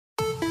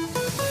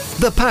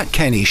The Pat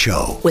Kenny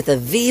Show with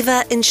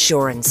Aviva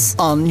Insurance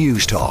on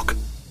News Talk.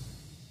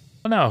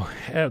 Now,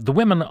 the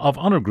Women of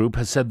Honour Group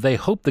has said they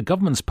hope the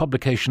government's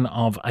publication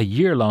of a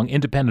year-long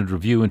independent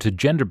review into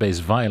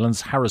gender-based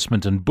violence,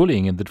 harassment and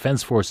bullying in the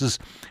Defence Forces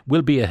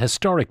will be a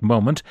historic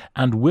moment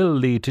and will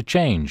lead to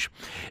change.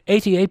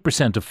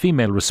 88% of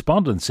female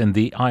respondents in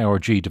the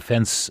IRG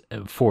Defence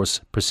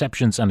Force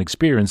Perceptions and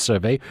Experience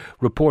Survey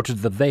reported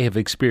that they have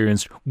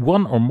experienced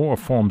one or more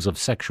forms of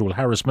sexual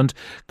harassment,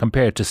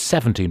 compared to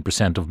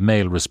 17% of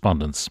male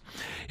respondents.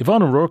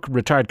 Yvonne O'Rourke,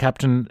 retired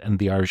captain in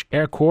the Irish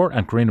Air Corps,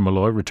 and Karina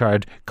Molloy, retired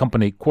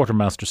company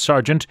Quartermaster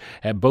Sergeant,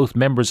 both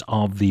members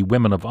of the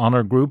Women of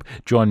Honour Group,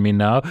 join me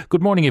now.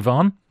 Good morning,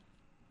 Yvonne.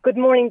 Good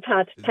morning,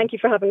 Pat. Thank you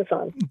for having us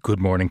on.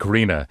 Good morning,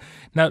 Karina.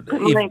 Now, good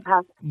morning,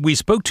 Pat. We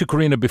spoke to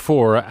Karina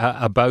before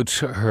about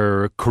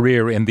her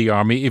career in the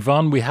Army.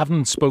 Yvonne, we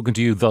haven't spoken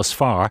to you thus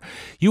far.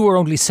 You were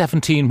only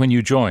 17 when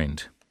you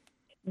joined.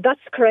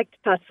 That's correct,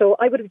 Pat. So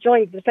I would have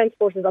joined the Defence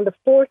Forces on the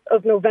 4th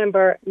of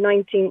November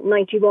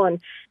 1991.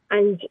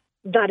 And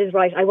that is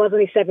right. I was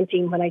only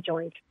 17 when I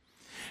joined.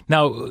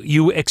 Now,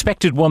 you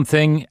expected one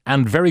thing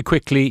and very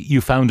quickly you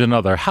found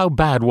another. How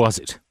bad was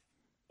it?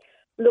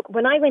 Look,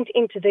 when I went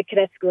into the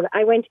cadet school,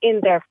 I went in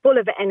there full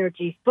of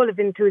energy, full of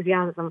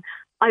enthusiasm.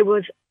 I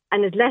was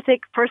an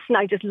athletic person.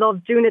 I just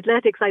loved doing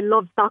athletics. I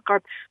loved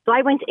soccer. So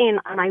I went in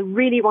and I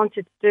really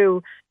wanted to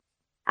do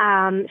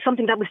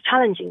something that was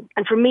challenging.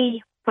 And for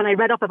me, when I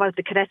read up about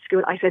the cadet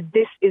school, I said,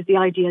 this is the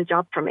ideal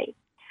job for me.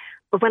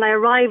 But when I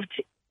arrived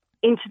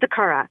into the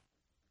Curragh,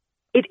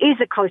 it is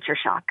a culture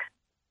shock.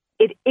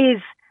 It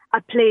is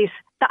a place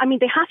that, I mean,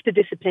 they have to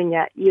discipline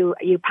you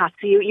Pat.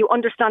 So you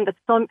understand that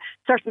some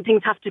certain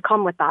things have to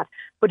come with that.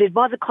 But it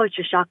was a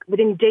culture shock.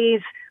 Within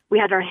days, we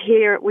had our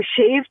hair was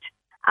shaved.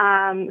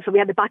 So we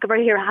had the back of our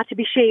hair had to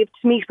be shaved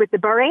to meet with the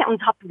beret on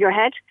top of your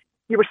head.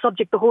 You were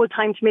subject the whole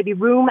time to maybe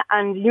room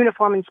and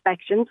uniform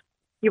inspections.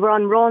 You were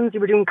on runs. You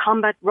were doing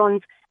combat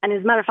runs. And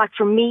as a matter of fact,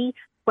 for me,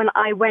 when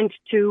I went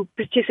to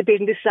participate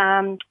in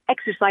this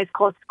exercise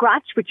called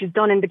Scratch, which is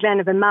done in the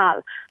Glen of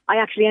Mal, I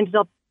actually ended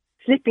up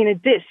slipping a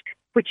disc,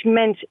 which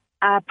meant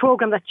a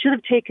program that should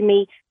have taken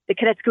me, the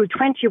cadet school,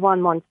 21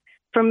 months.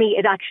 For me,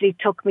 it actually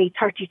took me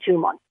 32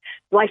 months.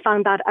 So I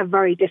found that a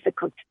very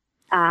difficult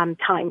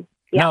time.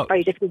 Yeah, now,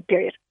 very difficult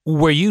period.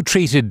 Were you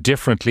treated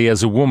differently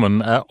as a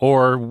woman,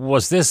 or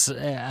was this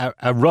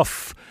a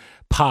rough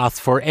path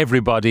for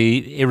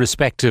everybody,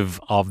 irrespective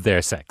of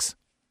their sex?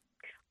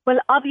 Well,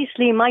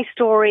 obviously, my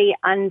story,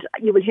 and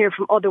you will hear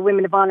from other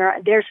women of honour,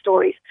 their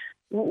stories.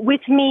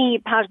 With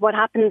me, Pat, what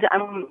happened,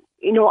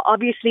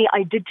 obviously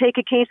I did take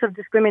a case of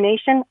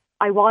discrimination.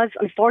 I was,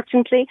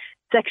 unfortunately,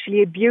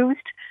 sexually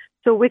abused.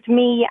 So with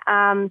me,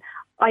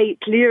 I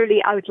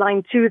clearly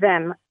outlined to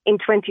them in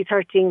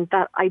 2013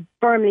 that I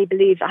firmly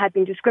believed I had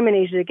been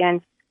discriminated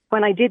against.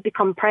 When I did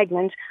become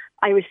pregnant,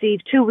 I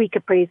received 2-week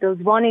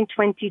appraisals, one in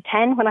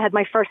 2010 when I had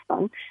my first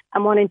son,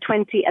 and one in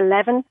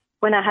 2011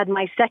 when I had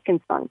my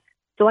second son.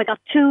 So I got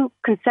 2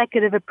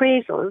 consecutive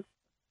appraisals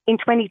in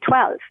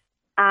 2012.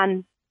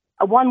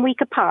 1 week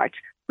apart,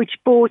 which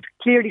both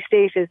clearly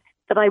stated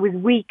that I was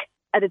weak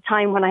at a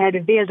time when I had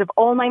availed of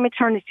all my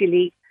maternity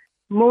leave,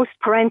 most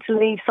parental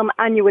leave, some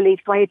annual leave.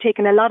 So I had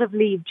taken a lot of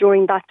leave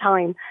during that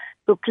time.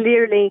 So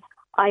clearly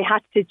I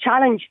had to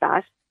challenge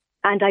that,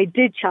 and I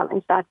did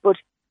challenge that. But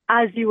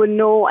as you will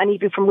know, and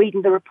even from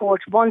reading the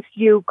report, once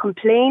you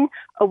complain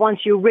or once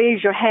you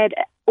raise your head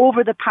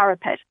over the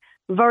parapet,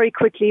 very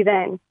quickly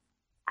then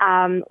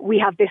we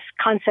have this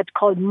concept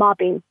called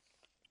mobbing.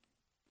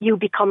 You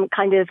become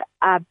kind of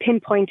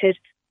pinpointed,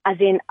 as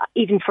in,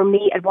 even for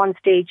me at one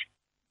stage,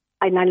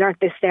 and I learned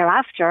this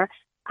thereafter,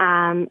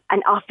 an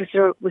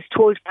officer was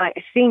told by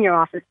a senior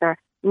officer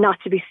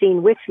not to be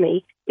seen with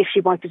me if she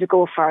wanted to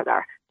go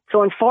further.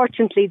 So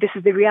unfortunately, this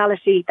is the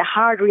reality, the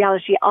hard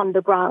reality on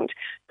the ground.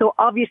 So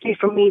obviously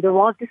for me, there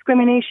was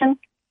discrimination.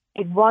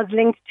 It was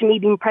linked to me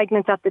being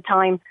pregnant at the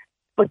time.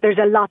 But there's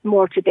a lot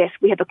more to this.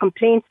 We have a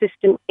complaint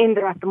system in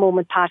there at the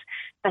moment, Pat,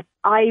 that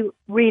I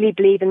really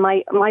believe, in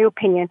my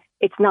opinion,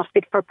 it's not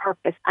fit for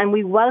purpose. And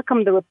we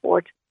welcome the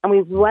report and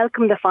we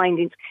welcome the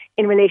findings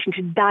in relation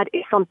to that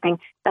is something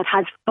that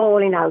has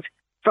fallen out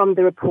from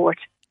the report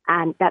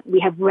and that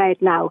we have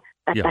read now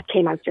that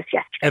came out just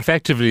yesterday.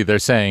 Effectively, they're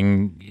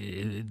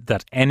saying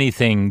that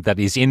anything that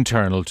is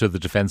internal to the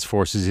Defence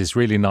Forces is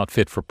really not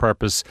fit for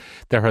purpose.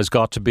 There has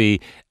got to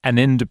be an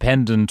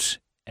independent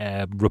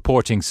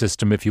reporting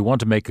system if you want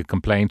to make a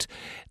complaint,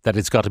 that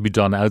it's got to be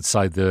done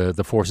outside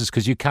the forces,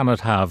 because you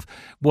cannot have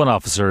one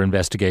officer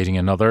investigating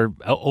another,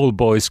 old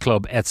boys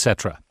club,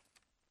 etc.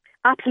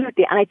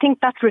 Absolutely, and I think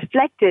that's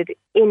reflected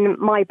in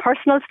my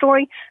personal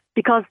story,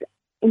 because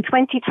in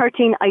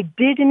 2013 I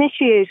did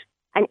initiate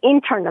an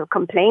internal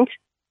complaint,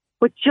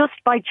 but just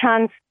by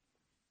chance,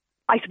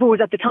 I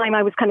suppose at the time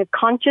I was kind of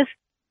conscious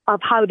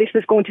of how this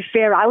was going to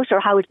fare out or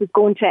how it was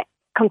going to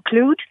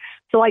conclude.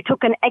 So I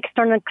took an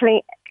external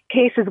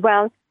case as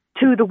well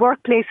to the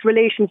Workplace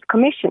Relations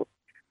Commission.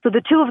 So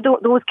the two of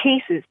those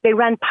cases, they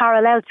ran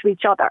parallel to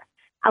each other.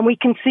 And we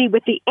can see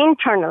with the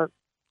internal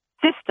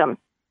system,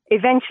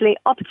 eventually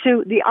up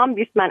to the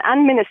Ombudsman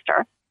and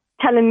Minister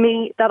telling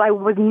me that I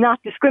was not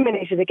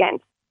discriminated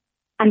against.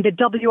 And the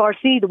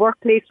WRC, the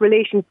Workplace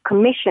Relations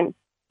Commission,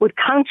 would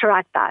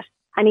counteract that.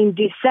 And in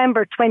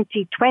December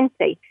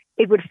 2020,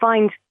 it would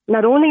find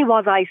not only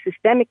was I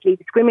systemically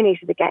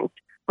discriminated against,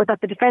 but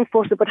that the Defence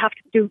Forces would have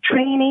to do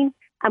training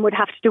and would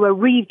have to do a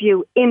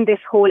review in this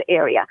whole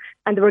area.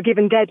 And they were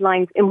given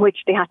deadlines in which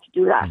they had to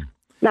do that.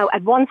 Now,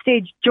 at one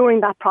stage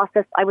during that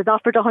process, I was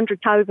offered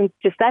 100,000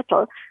 to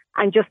settle.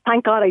 And just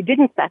thank God I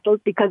didn't settle,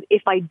 because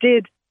if I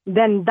did,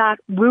 then that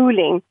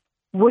ruling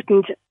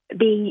wouldn't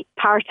be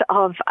part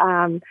of,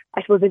 I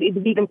suppose it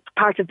would be even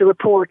part of the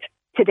report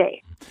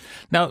today.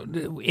 Now,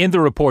 in the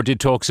report, it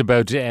talks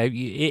about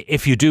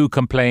if you do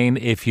complain,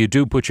 if you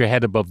do put your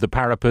head above the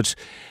parapet,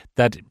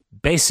 that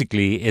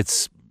basically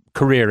it's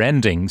career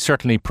ending,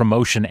 certainly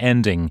promotion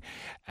ending.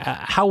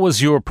 How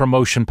was your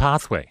promotion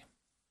pathway?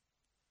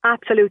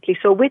 Absolutely.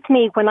 So with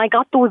me, when I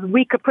got those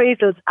weak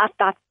appraisals at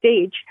that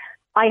stage,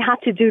 I had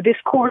to do this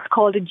course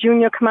called a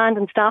Junior Command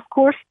and Staff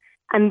course,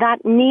 and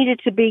that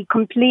needed to be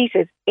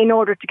completed in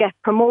order to get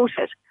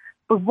promoted.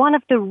 But one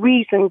of the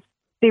reasons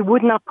they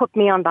would not put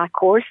me on that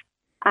course,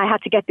 I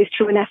had to get this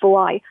through an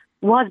FOI,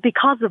 was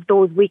because of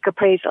those weak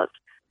appraisals.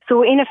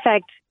 So in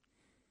effect,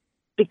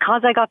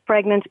 because I got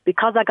pregnant,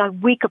 because I got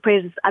weak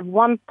appraisals at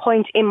one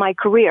point in my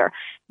career,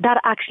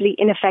 that actually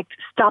in effect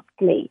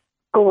stopped me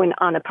going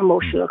on a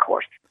promotional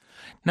course.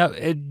 Now,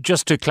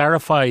 just to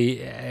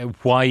clarify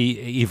why,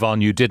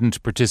 Yvonne, you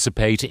didn't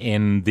participate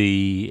in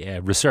the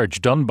research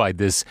done by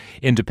this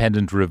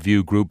independent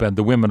review group and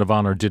the Women of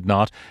Honour did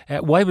not,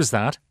 why was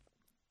that?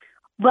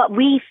 Well,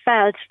 we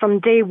felt from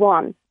day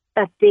one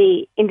that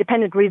the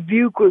independent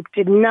review group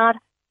did not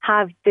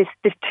have the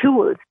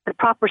tools, the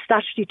proper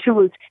statutory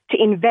tools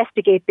to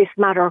investigate this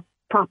matter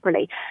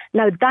properly.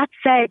 Now, that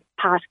said,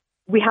 Pat,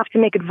 we have to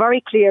make it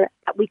very clear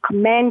that we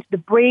commend the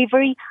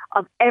bravery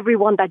of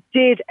everyone that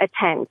did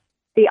attend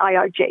the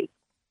IRG.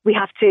 We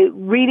have to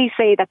really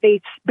say that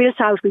they've spilt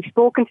out, we've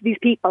spoken to these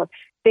people,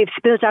 they've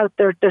spilt out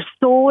their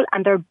soul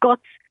and their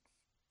guts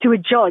to a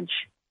judge.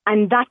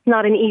 And that's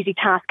not an easy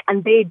task.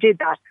 And they did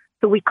that.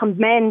 So we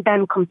commend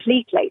them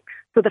completely.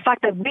 So the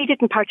fact that we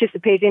didn't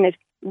participate in it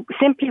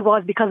simply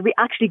was because we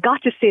actually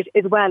got to sit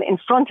as well in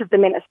front of the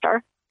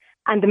Minister,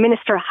 and the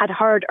Minister had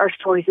heard our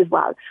stories as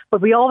well. But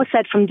we always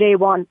said from day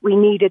one we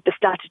needed the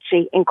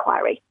statutory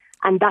inquiry.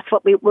 And that's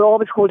what we're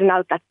always holding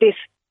out, that this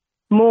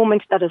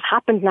moment that has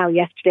happened now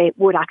yesterday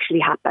would actually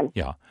happen.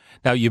 Yeah.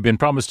 Now, you've been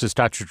promised a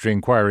statutory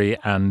inquiry,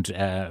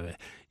 and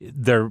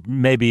there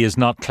maybe is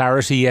not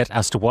clarity yet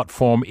as to what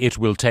form it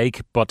will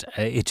take, but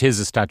it is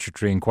a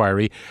statutory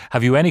inquiry.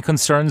 Have you any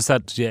concerns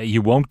that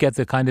you won't get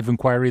the kind of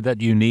inquiry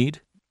that you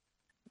need?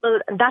 Well,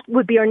 that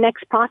would be our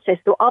next process.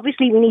 So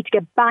obviously we need to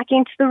get back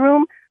into the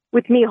room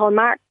with Micheál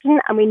Martin,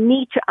 and we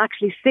need to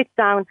actually sit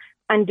down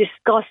and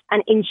discuss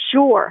and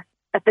ensure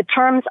that the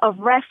terms of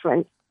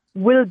reference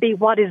will be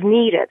what is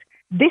needed.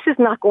 This is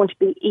not going to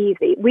be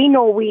easy. We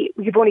know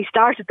we've only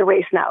started the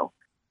race now.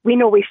 We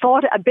know we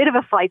fought a bit of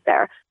a fight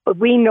there, but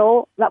we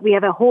know that we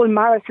have a whole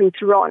marathon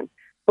to run.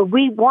 But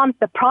we want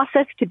the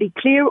process to be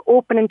clear,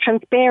 open and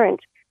transparent,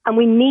 and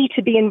we need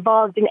to be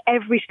involved in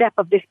every step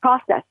of this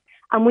process.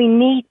 And we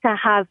need to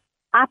have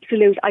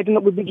absolute, I don't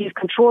know, would we use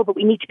control, but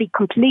we need to be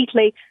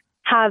completely,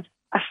 have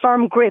a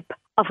firm grip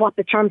of what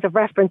the terms of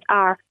reference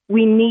are.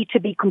 We need to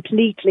be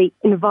completely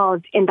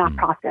involved in that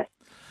process.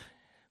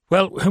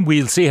 Well,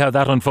 we'll see how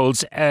that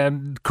unfolds.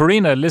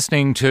 Karina,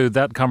 listening to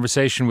that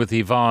conversation with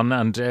Yvonne,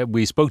 and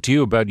we spoke to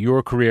you about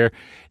your career,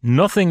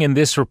 nothing in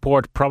this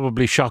report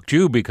probably shocked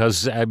you,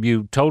 because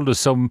you told us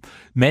so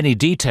many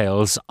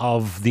details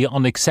of the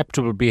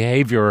unacceptable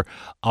behaviour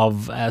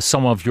of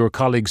some of your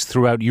colleagues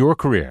throughout your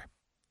career.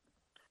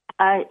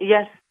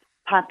 Yes,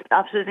 Pat,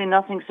 absolutely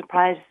nothing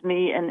surprised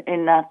me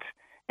in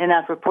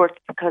that report,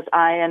 because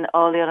I and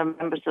all the other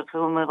members of the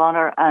Women of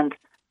Honour and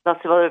lots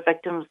of other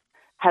victims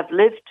have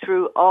lived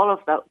through all of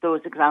those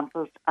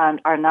examples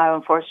and are now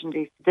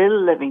unfortunately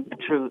still living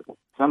through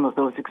some of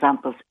those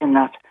examples in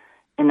that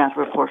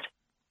report.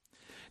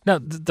 Now,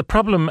 the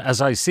problem,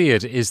 as I see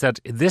it, is that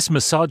this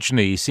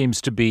misogyny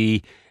seems to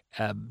be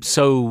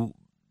so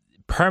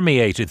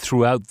permeated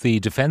throughout the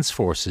Defence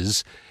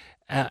Forces.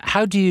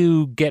 How do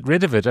you get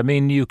rid of it? I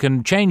mean, you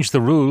can change the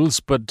rules,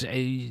 but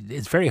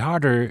it's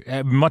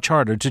much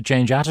harder to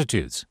change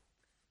attitudes.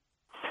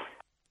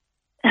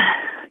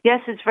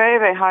 Yes, it's very,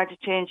 very hard to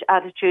change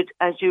attitude,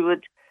 as you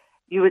would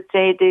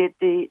say.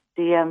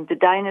 The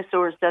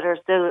dinosaurs that are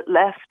still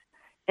left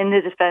in the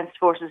Defence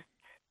Forces,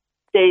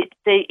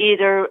 they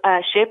either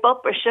shape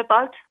up or ship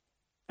out,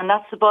 and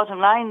that's the bottom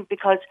line,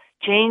 because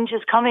change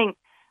is coming,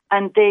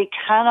 and they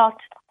cannot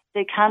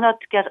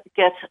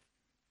get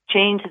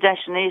change the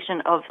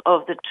destination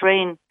of the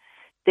train.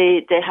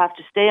 They have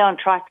to stay on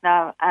track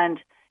now and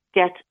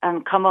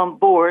come on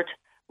board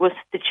with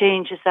the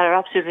changes that are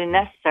absolutely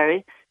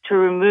necessary to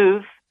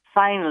remove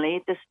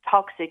finally this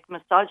toxic,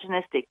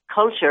 misogynistic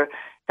culture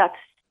that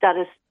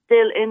is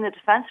still in the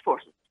Defence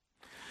Forces.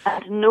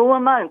 And no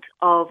amount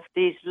of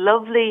these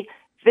lovely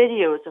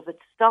videos of it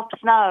stops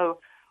now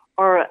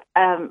or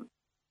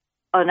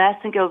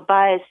unethical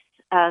bias,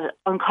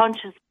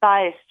 unconscious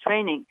bias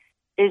training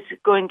is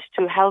going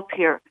to help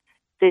here.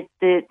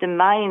 The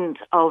mind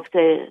of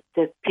the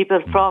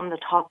people from the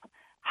top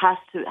has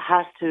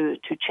to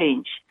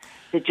change.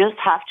 They just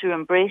have to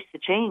embrace the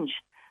change,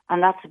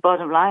 and that's the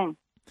bottom line.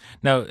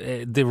 Now,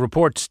 the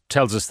report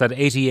tells us that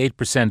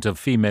 88% of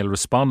female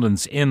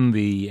respondents in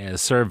the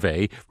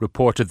survey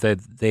reported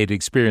that they'd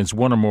experienced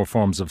one or more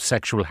forms of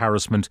sexual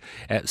harassment.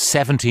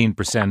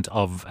 17%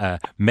 of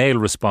male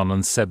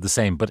respondents said the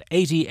same, but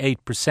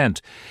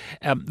 88%.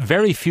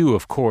 Very few,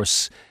 of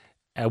course,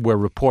 were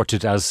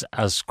reported as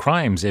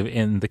crimes.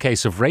 In the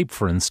case of rape,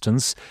 for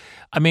instance,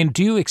 I mean,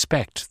 do you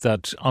expect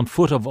that on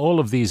foot of all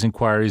of these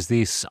inquiries,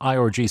 this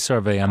IRG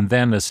survey and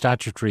then a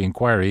statutory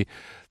inquiry,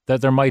 that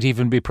there might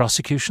even be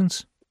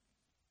prosecutions?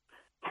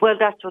 Well,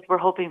 that's what we're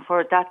hoping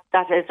for. That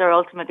is our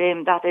ultimate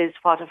aim. That is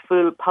what a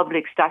full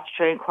public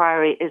statutory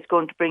inquiry is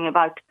going to bring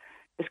about.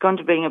 It's going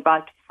to bring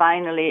about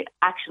finally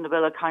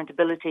actionable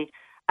accountability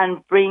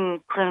and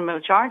bring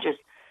criminal charges.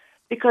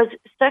 Because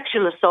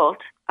sexual assault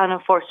and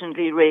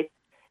unfortunately rape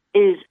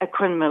is a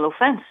criminal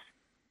offence.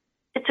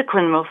 It's a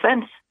criminal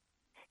offence.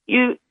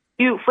 You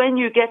when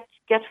you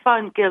get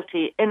found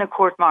guilty in a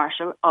court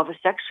martial of a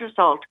sexual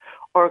assault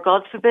or,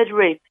 God forbid,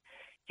 rape,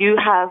 you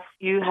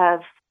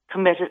have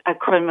committed a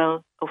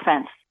criminal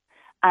offence,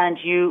 and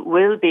you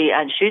will be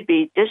and should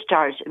be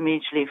discharged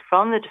immediately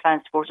from the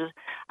Defence Forces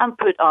and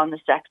put on the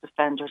sex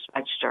offenders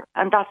register.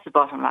 And that's the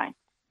bottom line.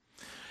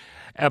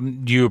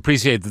 Do you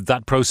appreciate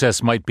that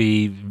process might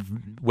be,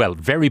 well,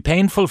 very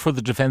painful for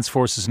the Defence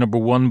Forces, number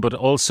one, but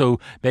also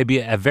maybe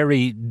a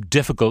very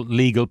difficult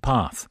legal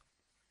path?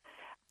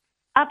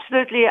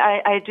 Absolutely,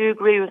 I do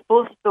agree with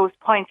both of those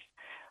points.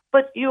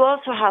 But you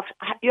also have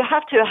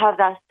to have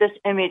this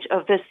image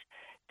of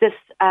this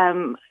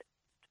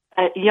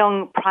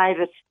young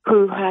private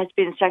who has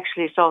been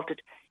sexually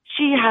assaulted.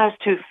 She has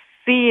to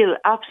feel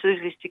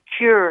absolutely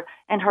secure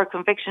in her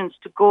convictions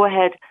to go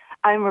ahead.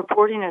 I'm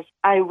reporting this.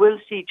 I will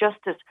see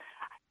justice.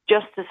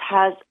 Justice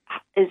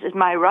is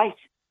my right.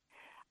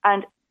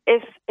 And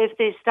if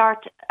they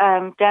start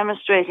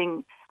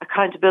demonstrating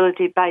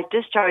accountability by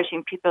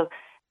discharging people,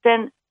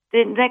 then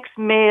the next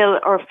male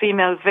or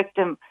female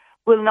victim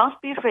will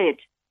not be afraid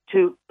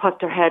to put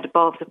their head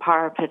above the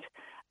parapet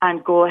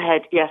and go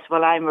ahead. Yes,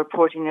 well, I'm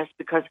reporting this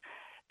because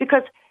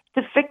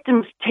the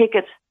victims take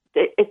it.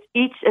 It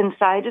eats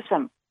inside of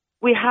them.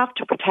 We have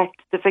to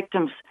protect the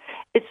victims.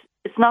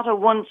 It's not a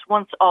once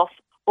off.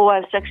 Oh, I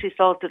was sexually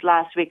assaulted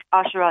last week.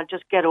 Sure, I'll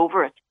just get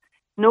over it.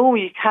 No,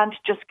 you can't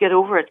just get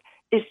over it.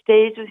 It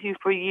stays with you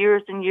for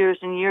years and years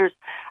and years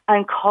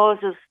and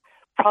causes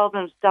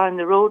problems down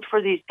the road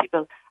for these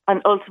people.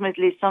 And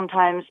ultimately,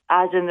 sometimes,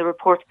 as in the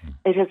report,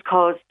 it has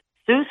caused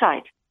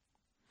suicide.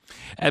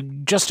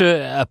 Just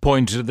a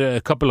point,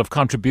 a couple of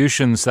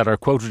contributions that are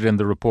quoted in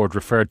the report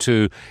refer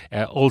to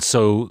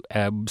also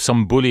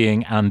some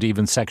bullying and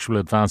even sexual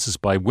advances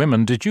by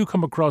women. Did you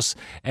come across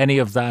any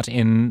of that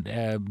in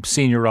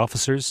senior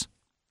officers?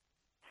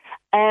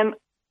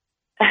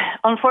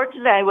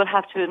 Unfortunately, I will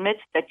have to admit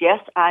that, yes,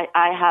 I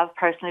have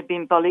personally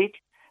been bullied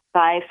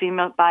by a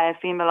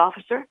female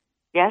officer,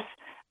 yes.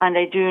 And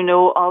I do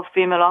know of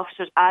female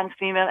officers and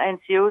female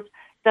NCOs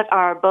that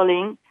are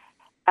bullying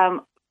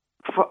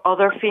for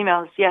other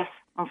females. Yes,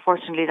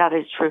 unfortunately, that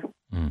is true.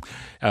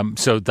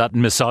 So that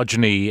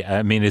misogyny,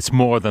 I mean, it's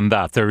more than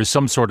that. There is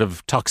some sort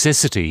of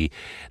toxicity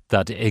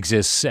that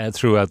exists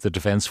throughout the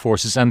Defence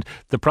Forces. And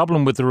the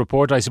problem with the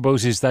report, I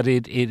suppose, is that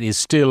it is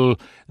still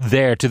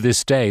there to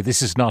this day.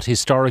 This is not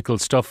historical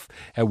stuff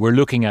we're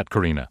looking at,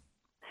 Karina.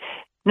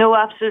 No,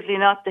 absolutely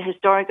not. The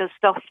historical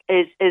stuff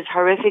is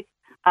horrific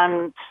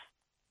and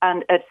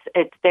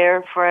it's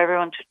there for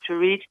everyone to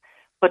read.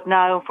 But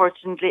now,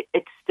 unfortunately,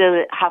 it's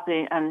still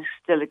happening and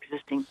still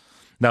existing.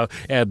 Now,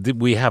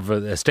 we have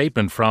a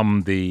statement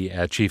from the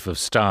Chief of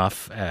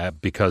Staff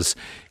because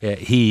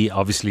he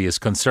obviously is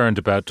concerned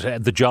about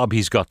the job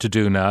he's got to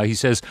do now. He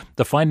says,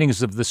 the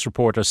findings of this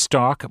report are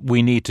stark.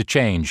 We need to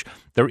change.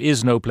 There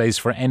is no place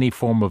for any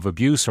form of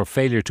abuse or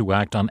failure to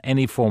act on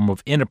any form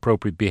of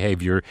inappropriate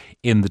behaviour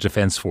in the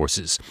Defence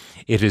Forces.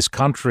 It is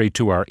contrary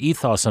to our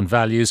ethos and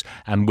values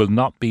and will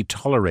not be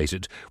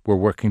tolerated. We're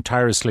working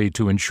tirelessly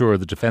to ensure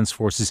the Defence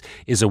Forces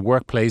is a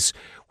workplace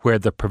where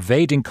the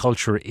pervading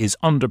culture is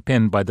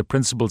underpinned by the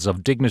principles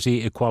of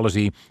dignity,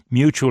 equality,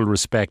 mutual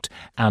respect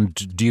and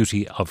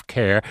duty of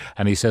care.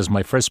 And he says,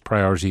 my first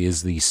priority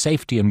is the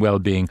safety and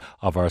well-being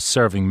of our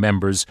serving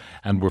members,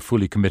 and we're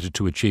fully committed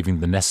to achieving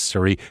the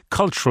necessary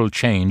cultural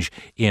change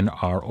in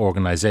our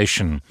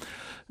organisation.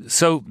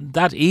 So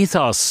that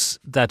ethos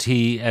that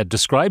he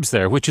describes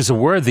there, which is a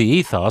worthy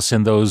ethos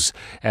in those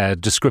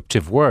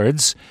descriptive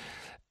words,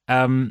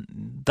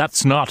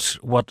 that's not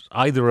what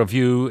either of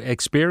you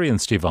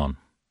experienced, Yvonne.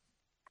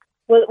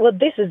 Well,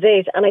 this is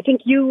it. And I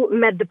think you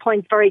made the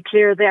point very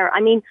clear there. I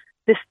mean,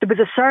 there was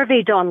a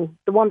survey done,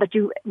 the one that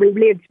you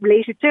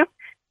related to.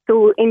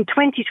 So in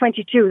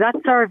 2022, that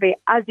survey,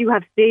 as you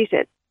have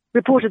stated,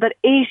 reported that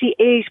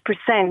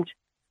 88%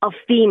 of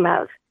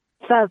females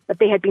felt that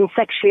they had been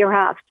sexually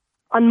harassed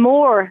on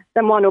more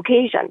than one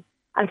occasion,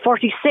 and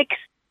 46%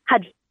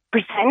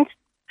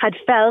 had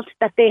felt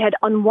that they had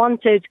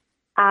unwanted,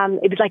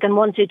 it was like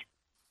unwanted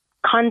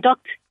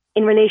conduct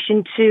in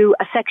relation to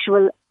a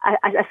sexual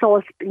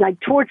assault, like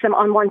towards them,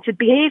 unwanted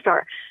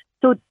behaviour.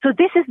 So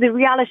this is the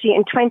reality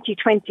in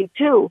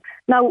 2022.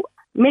 Now,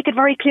 make it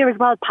very clear as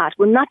well, Pat,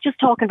 we're not just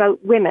talking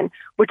about women,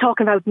 we're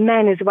talking about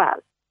men as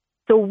well.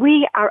 So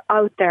we are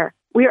out there.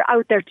 We're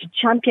out there to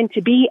champion,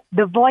 to be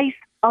the voice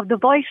of the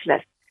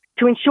voiceless,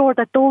 to ensure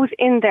that those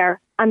in there,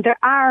 and there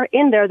are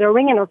in there, they're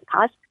ringing us,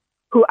 Pat,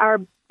 who are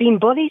being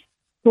bullied,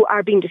 who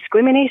are being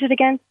discriminated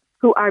against,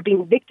 who are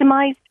being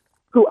victimised,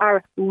 who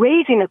are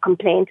raising a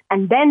complaint,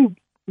 and then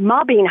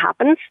mobbing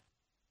happens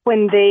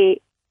when the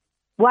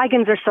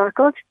wagons are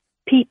circled.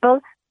 People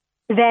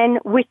then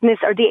witness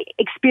or they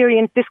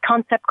experience this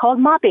concept called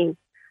mobbing.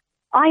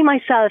 I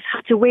myself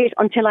had to wait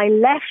until I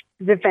left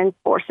the Defence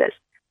Forces.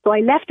 So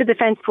I left the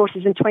Defence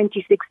Forces in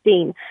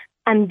 2016,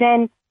 and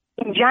then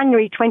in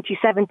January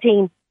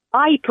 2017,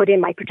 I put in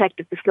my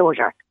protective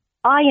disclosure.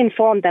 I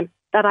informed them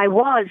that I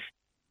was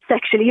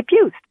sexually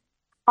abused.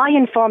 I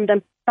informed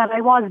them that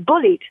I was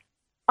bullied.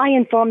 I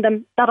informed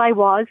them that I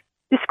was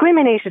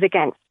discriminated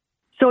against.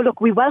 So look,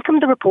 we welcome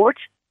the report,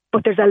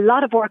 but there's a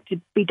lot of work to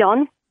be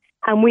done,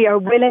 and we are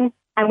willing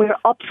and we're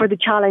up for the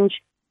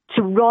challenge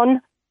to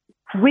run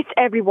with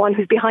everyone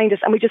who's behind us.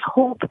 And we just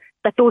hope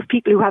that those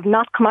people who have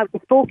not come out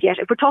and spoke yet,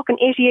 if we're talking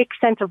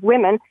 88% of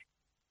women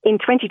in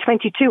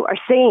 2022 are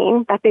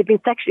saying that they've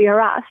been sexually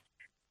harassed,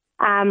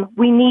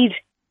 we need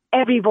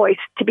every voice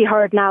to be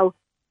heard now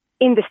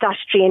in the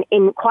statutory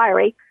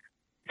inquiry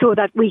so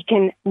that we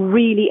can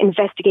really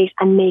investigate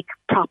and make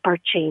proper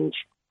change.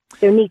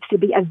 There needs to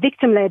be a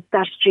victim-led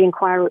statutory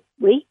inquiry.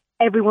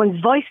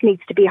 Everyone's voice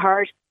needs to be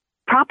heard.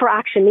 Proper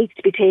action needs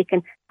to be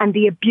taken, and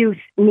the abuse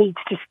needs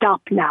to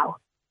stop now.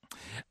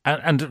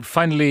 And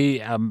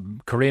finally,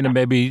 Karina,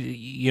 maybe,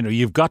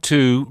 you've got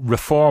to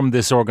reform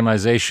this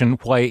organisation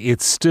while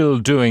it's still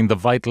doing the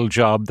vital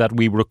job that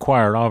we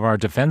require of our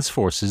defence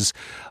forces.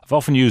 I've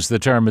often used the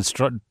term, it's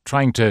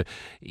trying to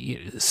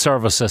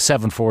service a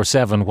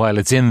 747 while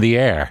it's in the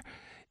air.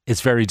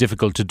 It's very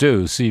difficult to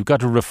do. So you've got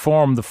to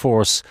reform the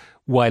force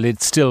while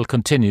it still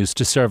continues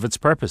to serve its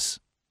purpose.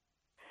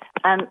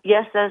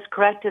 Yes, that's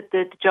correct.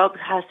 The job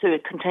has to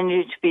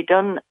continue to be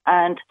done,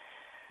 and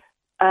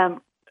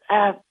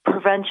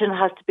prevention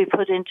has to be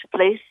put into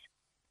place,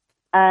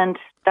 and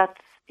that's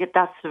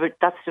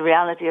the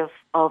reality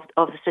of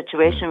the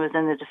situation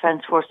within the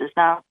Defence Forces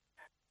now.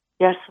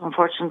 Yes,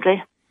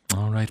 unfortunately.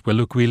 All right. Well,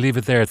 look, we'll leave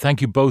it there.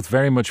 Thank you both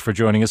very much for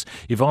joining us.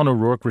 Yvonne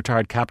O'Rourke,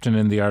 retired captain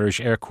in the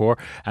Irish Air Corps,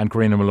 and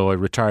Karina Molloy,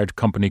 retired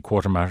company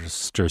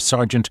quartermaster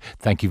sergeant.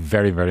 Thank you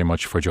very, very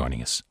much for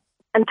joining us.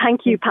 And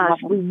thank you, Pat.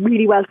 We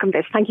really welcome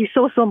this. Thank you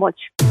so much.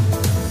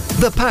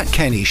 The Pat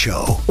Kenny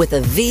Show. With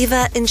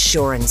Aviva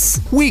Insurance.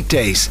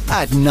 Weekdays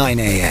at 9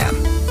 a.m.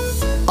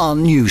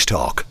 on News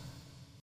Talk.